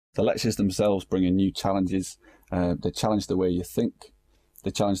The lectures themselves bring in new challenges. They challenge the way you think.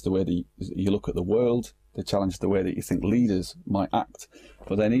 They challenge the way that you look at the world. They challenge the way that you think leaders might act.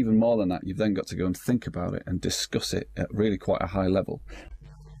 But then even more than that, you've then got to go and think about it and discuss it at really quite a high level.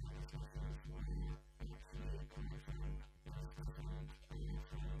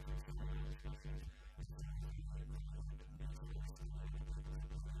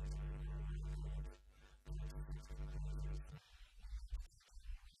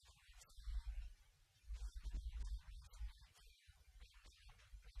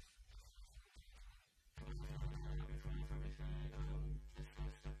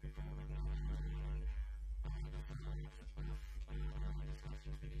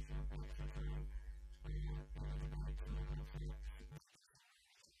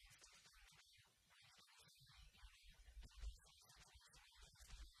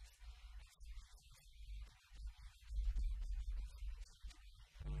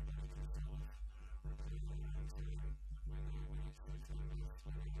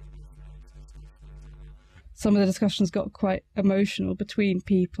 Some of the discussions got quite emotional between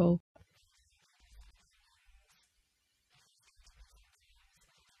people.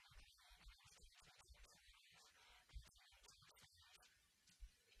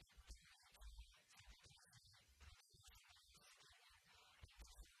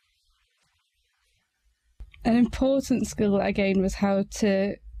 An important skill that I gained was how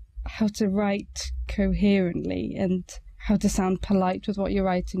to write coherently and how to sound polite with what you're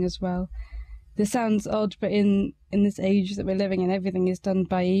writing as well. This sounds odd, but in this age that we're living in, everything is done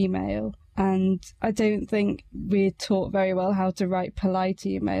by email. And I don't think we're taught very well how to write polite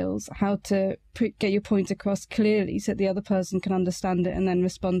emails, how to get your point across clearly so the other person can understand it and then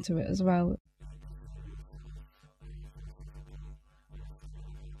respond to it as well.